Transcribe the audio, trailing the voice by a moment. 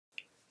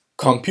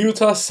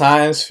Computer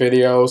science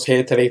videos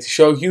here today to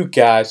show you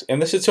guys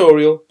in this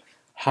tutorial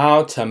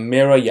how to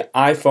mirror your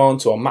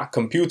iPhone to a Mac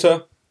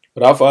computer.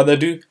 Without further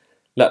ado,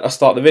 let us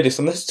start the video.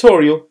 So in this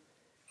tutorial,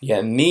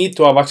 you need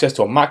to have access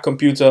to a Mac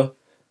computer,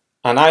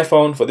 an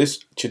iPhone. For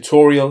this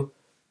tutorial,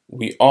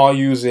 we are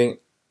using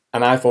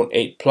an iPhone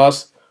 8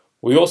 Plus.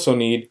 We also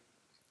need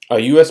a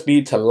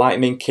USB to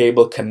Lightning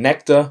cable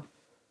connector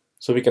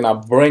so we can now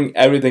bring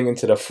everything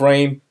into the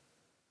frame.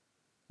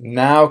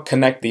 Now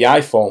connect the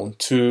iPhone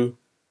to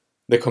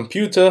the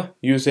computer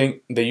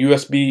using the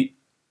USB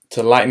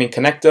to Lightning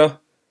connector.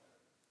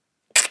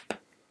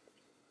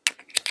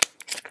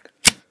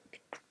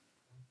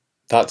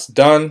 That's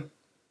done.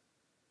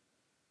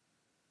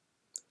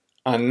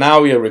 And now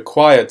we are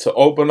required to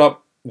open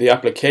up the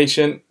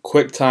application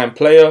QuickTime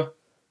Player.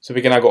 So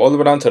we can now go all the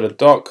way down to the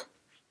dock,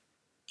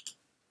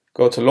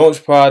 go to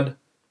Launchpad,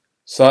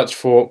 search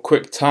for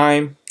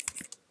QuickTime,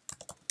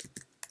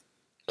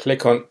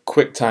 click on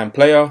QuickTime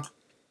Player.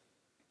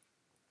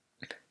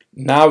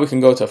 Now we can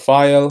go to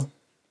File,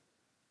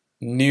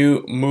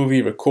 New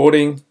Movie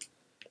Recording,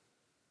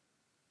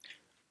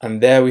 and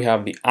there we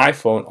have the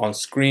iPhone on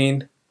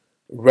screen,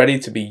 ready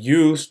to be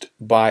used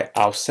by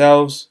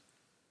ourselves.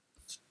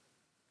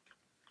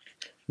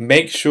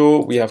 Make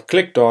sure we have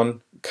clicked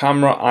on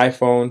Camera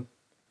iPhone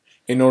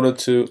in order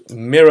to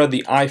mirror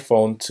the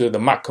iPhone to the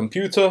Mac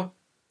computer.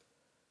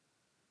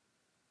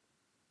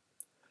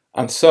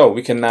 And so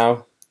we can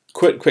now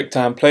quit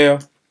QuickTime Player.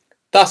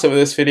 That's it for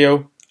this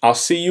video. I'll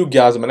see you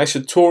guys in my next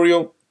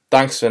tutorial.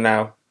 Thanks for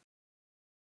now.